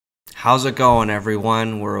How's it going,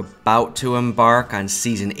 everyone? We're about to embark on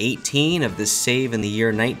season 18 of this save in the year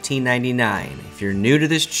 1999. If you're new to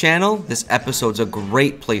this channel, this episode's a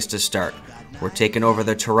great place to start. We're taking over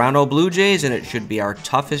the Toronto Blue Jays, and it should be our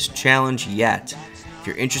toughest challenge yet. If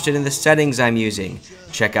you're interested in the settings I'm using,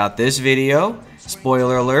 check out this video.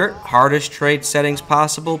 Spoiler alert, hardest trade settings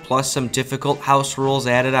possible, plus some difficult house rules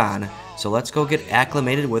added on. So let's go get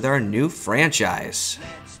acclimated with our new franchise.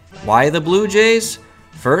 Why the Blue Jays?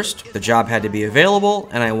 First, the job had to be available,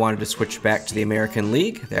 and I wanted to switch back to the American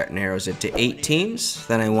League. That narrows it to 8 teams.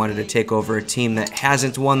 Then I wanted to take over a team that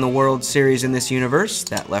hasn't won the World Series in this universe.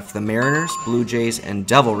 That left the Mariners, Blue Jays, and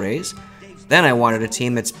Devil Rays. Then I wanted a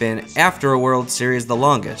team that's been after a World Series the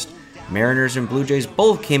longest. Mariners and Blue Jays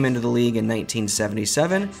both came into the league in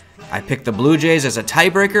 1977. I picked the Blue Jays as a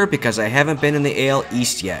tiebreaker because I haven't been in the AL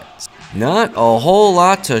East yet. Not a whole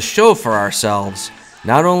lot to show for ourselves.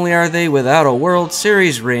 Not only are they without a World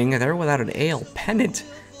Series ring, they're without an AL pennant.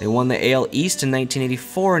 They won the AL East in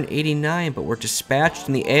 1984 and 89, but were dispatched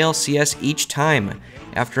in the ALCS each time.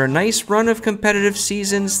 After a nice run of competitive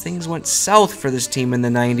seasons, things went south for this team in the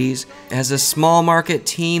 90s. As a small market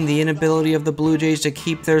team, the inability of the Blue Jays to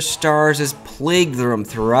keep their stars has plagued them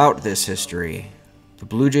throughout this history. The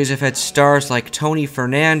Blue Jays have had stars like Tony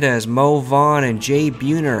Fernandez, Mo Vaughn, and Jay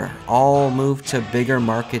Buhner all moved to bigger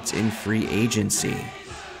markets in free agency.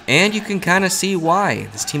 And you can kind of see why.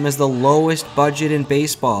 This team has the lowest budget in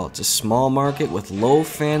baseball. It's a small market with low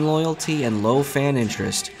fan loyalty and low fan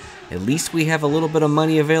interest. At least we have a little bit of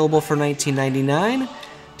money available for 1999.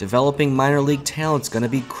 Developing minor league talent's going to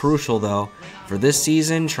be crucial though. For this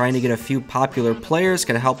season, trying to get a few popular players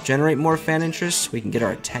can help generate more fan interest so we can get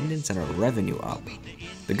our attendance and our revenue up.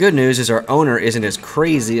 The good news is our owner isn't as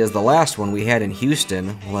crazy as the last one we had in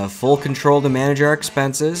Houston. We'll have full control to manage our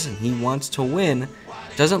expenses, and he wants to win.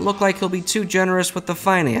 Doesn't look like he'll be too generous with the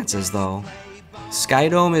finances though.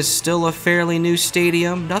 Skydome is still a fairly new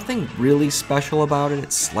stadium, nothing really special about it.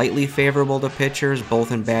 It's slightly favorable to pitchers,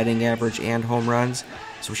 both in batting average and home runs.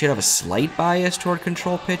 So we should have a slight bias toward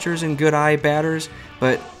control pitchers and good eye batters,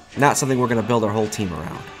 but not something we're going to build our whole team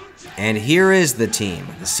around. And here is the team.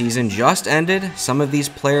 The season just ended. Some of these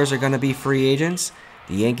players are going to be free agents.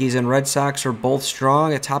 The Yankees and Red Sox are both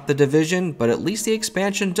strong atop the division, but at least the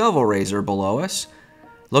expansion Devil Rays are below us.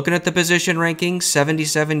 Looking at the position rankings,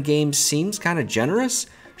 77 games seems kind of generous.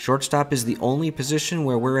 Shortstop is the only position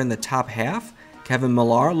where we're in the top half. Kevin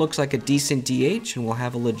Millar looks like a decent DH, and we'll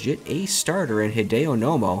have a legit ace starter in Hideo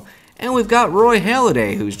Nomo. And we've got Roy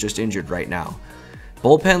Halladay, who's just injured right now.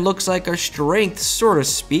 Bullpen looks like our strength, so to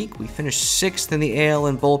speak. We finished 6th in the AL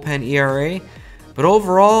in bullpen ERA. But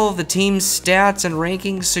overall, the team's stats and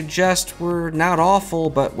rankings suggest we're not awful,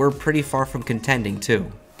 but we're pretty far from contending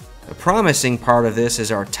too. The promising part of this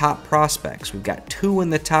is our top prospects. We've got 2 in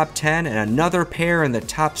the top 10 and another pair in the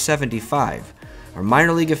top 75. Our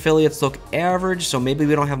minor league affiliates look average, so maybe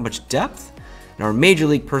we don't have much depth. And our major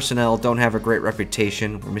league personnel don't have a great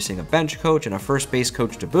reputation. We're missing a bench coach and a first base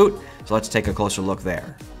coach to boot, so let's take a closer look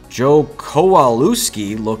there. Joe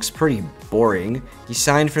Kowalewski looks pretty boring. He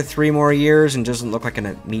signed for 3 more years and doesn't look like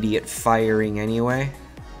an immediate firing anyway.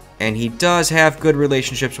 And he does have good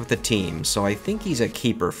relationships with the team, so I think he's a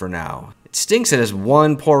keeper for now. It stinks that his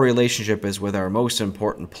one poor relationship is with our most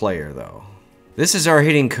important player, though. This is our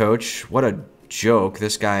hitting coach. What a joke.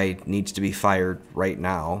 This guy needs to be fired right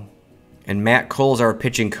now. And Matt Cole's our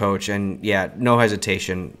pitching coach, and yeah, no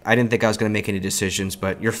hesitation. I didn't think I was going to make any decisions,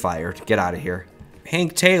 but you're fired. Get out of here.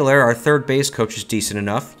 Hank Taylor, our third base coach, is decent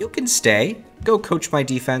enough. You can stay. Go coach my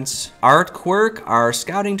defense. Art Quirk, our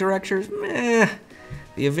scouting director, meh.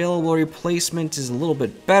 The available replacement is a little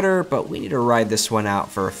bit better, but we need to ride this one out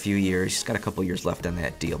for a few years. He's got a couple years left on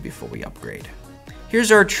that deal before we upgrade.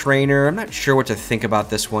 Here's our trainer. I'm not sure what to think about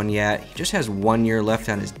this one yet. He just has 1 year left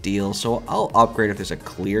on his deal, so I'll upgrade if there's a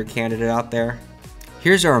clear candidate out there.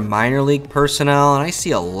 Here's our minor league personnel, and I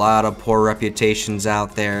see a lot of poor reputations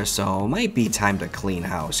out there, so it might be time to clean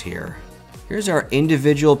house here. Here's our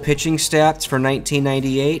individual pitching stats for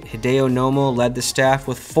 1998. Hideo Nomo led the staff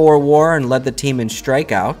with 4 WAR and led the team in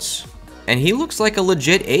strikeouts. And he looks like a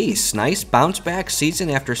legit ace. Nice bounce back season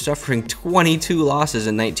after suffering 22 losses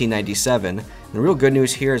in 1997. The real good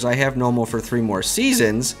news here is I have Nomo for 3 more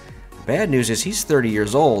seasons. The bad news is he's 30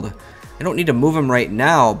 years old. I don't need to move him right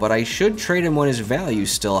now, but I should trade him when his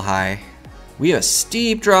value's still high. We have a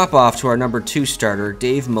steep drop off to our number 2 starter,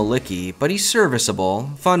 Dave Malicki, but he's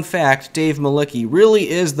serviceable. Fun fact, Dave Malicki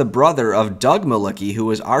really is the brother of Doug Malicki, who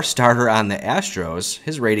was our starter on the Astros.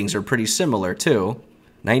 His ratings are pretty similar too.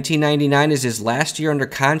 1999 is his last year under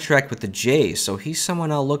contract with the Jays, so he's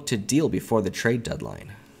someone I'll look to deal before the trade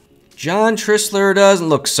deadline. John Trissler doesn't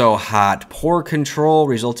look so hot. Poor control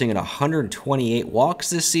resulting in 128 walks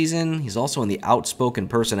this season. He's also in the outspoken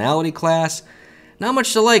personality class. Not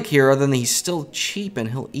much to like here other than he's still cheap and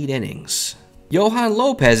he'll eat innings. Johan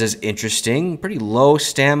Lopez is interesting. Pretty low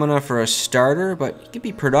stamina for a starter, but he can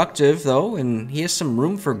be productive though, and he has some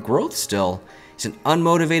room for growth still. He's an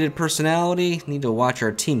unmotivated personality. Need to watch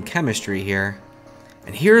our team chemistry here.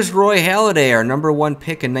 And here's Roy Halladay, our #1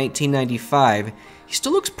 pick in 1995. He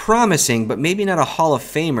still looks promising, but maybe not a Hall of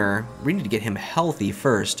Famer. We need to get him healthy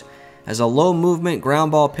first. As a low movement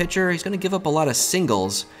ground ball pitcher, he's going to give up a lot of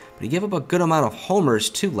singles, but he gave up a good amount of homers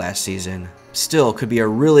too last season. Still, could be a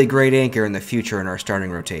really great anchor in the future in our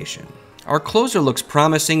starting rotation. Our closer looks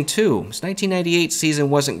promising too. His 1998 season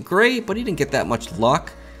wasn't great, but he didn't get that much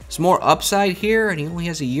luck. There's more upside here, and he only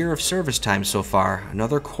has a year of service time so far.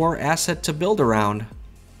 Another core asset to build around.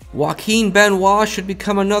 Joaquin Benoit should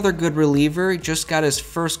become another good reliever. He just got his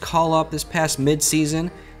first call-up this past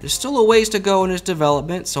midseason. There's still a ways to go in his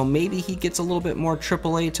development, so maybe he gets a little bit more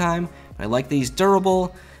AAA time. I like that he's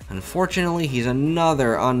durable. Unfortunately, he's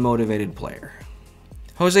another unmotivated player.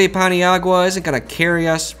 Jose Paniagua isn't going to carry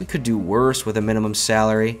us. We could do worse with a minimum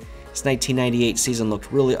salary. His 1998 season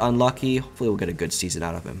looked really unlucky. Hopefully we'll get a good season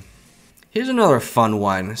out of him. Here's another fun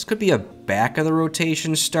one. This could be a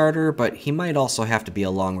back-of-the-rotation starter, but he might also have to be a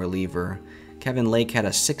long reliever. Kevin Lake had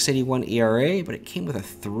a 6.81 ERA, but it came with a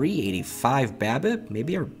 3.85 BABIP.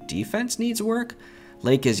 Maybe our defense needs work?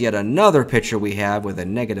 Lake is yet another pitcher we have with a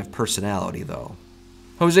negative personality, though.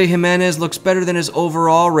 Jose Jimenez looks better than his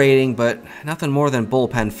overall rating, but nothing more than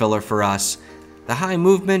bullpen filler for us. The high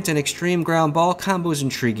movement and extreme ground ball combo is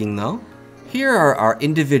intriguing, though. Here are our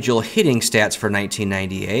individual hitting stats for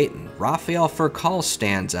 1998, and Rafael Furcal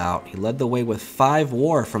stands out. He led the way with 5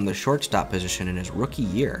 WAR from the shortstop position in his rookie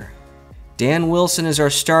year. Dan Wilson is our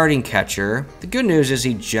starting catcher. The good news is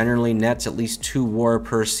he generally nets at least 2 WAR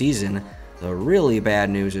per season. The really bad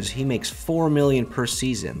news is he makes $4 million per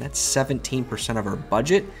season. That's 17% of our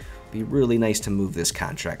budget. It'd be really nice to move this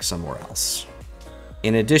contract somewhere else.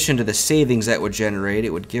 In addition to the savings that would generate, it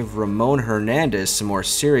would give Ramon Hernandez some more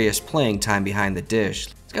serious playing time behind the dish.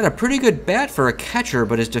 He's got a pretty good bat for a catcher,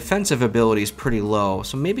 but his defensive ability is pretty low,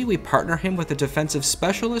 so maybe we partner him with a defensive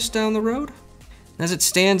specialist down the road? As it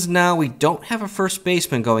stands now, we don't have a first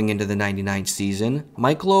baseman going into the 99 season.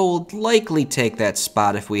 Mike Lowe would likely take that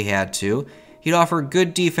spot if we had to. He'd offer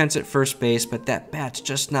good defense at first base, but that bat's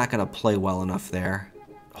just not going to play well enough there.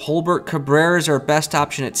 Holbert Cabrera is our best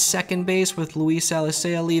option at second base with Luis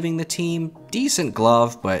Alicea leaving the team. Decent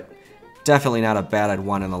glove, but definitely not a bat I'd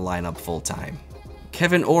want in the lineup full time.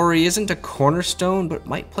 Kevin Orie isn't a cornerstone, but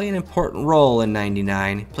might play an important role in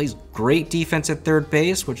 99. He plays great defense at third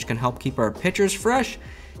base, which can help keep our pitchers fresh,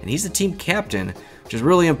 and he's the team captain, which is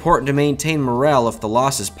really important to maintain morale if the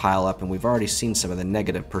losses pile up, and we've already seen some of the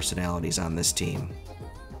negative personalities on this team.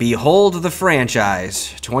 Behold the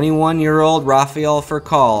franchise, 21-year-old Rafael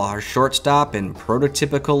Furcal, our shortstop and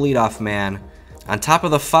prototypical leadoff man. On top of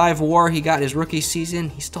the 5 WAR he got his rookie season,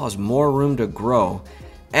 he still has more room to grow.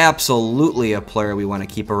 Absolutely a player we want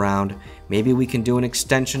to keep around. Maybe we can do an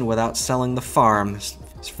extension without selling the farm. This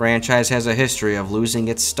franchise has a history of losing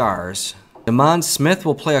its stars. Damon Smith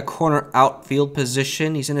will play a corner outfield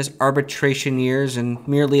position. He's in his arbitration years and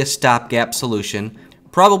merely a stopgap solution.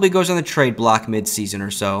 Probably goes on the trade block mid-season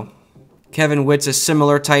or so. Kevin Witt's a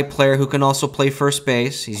similar type player who can also play first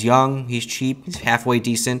base. He's young, he's cheap, he's halfway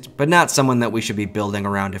decent, but not someone that we should be building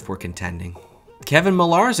around if we're contending. Kevin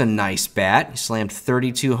Millar's a nice bat. He slammed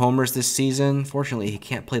 32 homers this season. Fortunately, he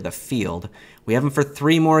can't play the field. We have him for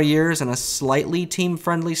 3 more years and a slightly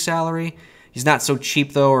team-friendly salary. He's not so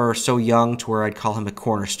cheap, though, or so young to where I'd call him a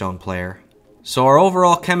cornerstone player. So our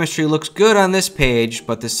overall chemistry looks good on this page,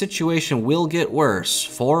 but the situation will get worse.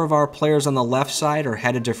 4 of our players on the left side are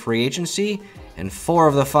headed to free agency, and 4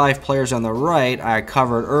 of the 5 players on the right I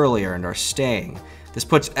covered earlier and are staying. This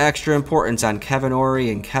puts extra importance on Kevin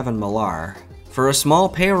Orie and Kevin Millar. For a small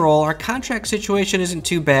payroll, our contract situation isn't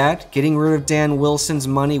too bad. Getting rid of Dan Wilson's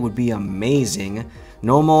money would be amazing.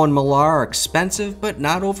 Nomo and Millar are expensive but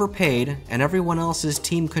not overpaid, and everyone else is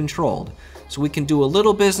team controlled. So we can do a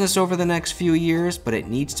little business over the next few years, but it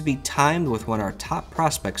needs to be timed with when our top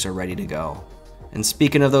prospects are ready to go. And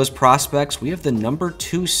speaking of those prospects, we have the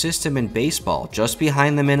 #2 system in baseball, just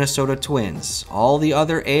behind the Minnesota Twins. All the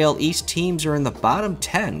other AL East teams are in the bottom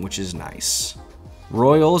 10, which is nice.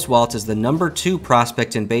 Roy Oswalt is the #2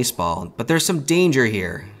 prospect in baseball, but there's some danger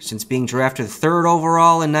here. Since being drafted 3rd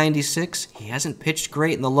overall in '96, he hasn't pitched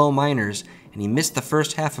great in the low minors, and he missed the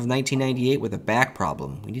first half of 1998 with a back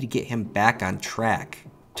problem. We need to get him back on track.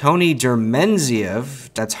 Tony Dermenziev,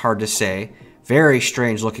 that's hard to say, Very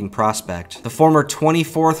strange looking prospect. The former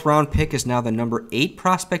 24th round pick is now the number 8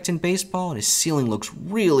 prospect in baseball, and his ceiling looks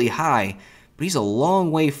really high, but he's a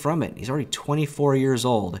long way from it. He's already 24 years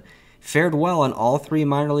old. Fared well on all 3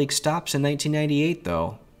 minor league stops in 1998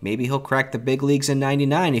 though. Maybe he'll crack the big leagues in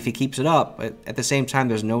 99 if he keeps it up, but at the same time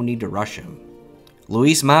there's no need to rush him.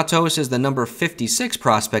 Luis Matos is the number 56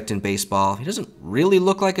 prospect in baseball. He doesn't really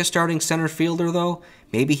look like a starting center fielder though.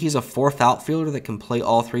 Maybe he's a 4th outfielder that can play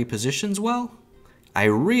all 3 positions well? I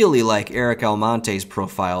really like Eric Almonte's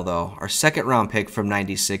profile though. Our 2nd round pick from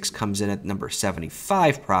 96 comes in at number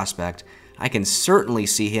 75 prospect. I can certainly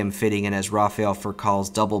see him fitting in as Rafael Furcal's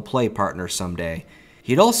double play partner someday.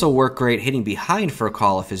 He'd also work great hitting behind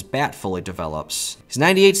Furcal if his bat fully develops. His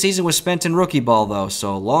 98 season was spent in rookie ball though,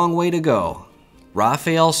 so a long way to go.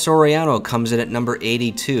 Rafael Soriano comes in at number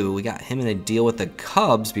 82. We got him in a deal with the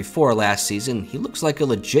Cubs before last season. He looks like a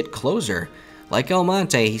legit closer. Like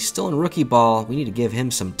Almonte, he's still in rookie ball. We need to give him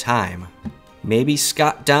some time. Maybe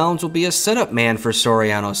Scott Downs will be a setup man for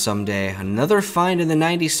Soriano someday. Another find in the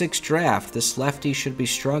 96 draft. This lefty should be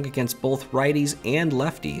strong against both righties and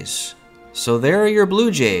lefties. So there are your Blue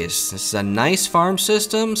Jays. This is a nice farm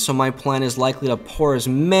system, so my plan is likely to pour as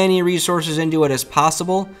many resources into it as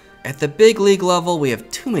possible. At the big league level, we have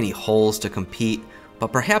too many holes to compete,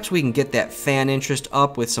 but perhaps we can get that fan interest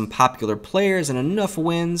up with some popular players and enough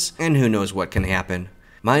wins, and who knows what can happen.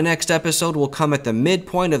 My next episode will come at the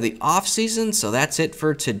midpoint of the offseason, so that's it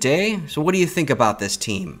for today. So what do you think about this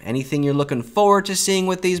team? Anything you're looking forward to seeing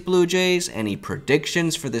with these Blue Jays? Any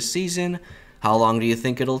predictions for the season? How long do you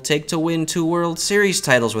think it'll take to win 2 World Series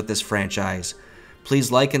titles with this franchise?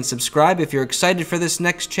 Please like and subscribe if you're excited for this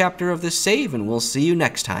next chapter of The Save, and we'll see you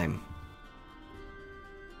next time.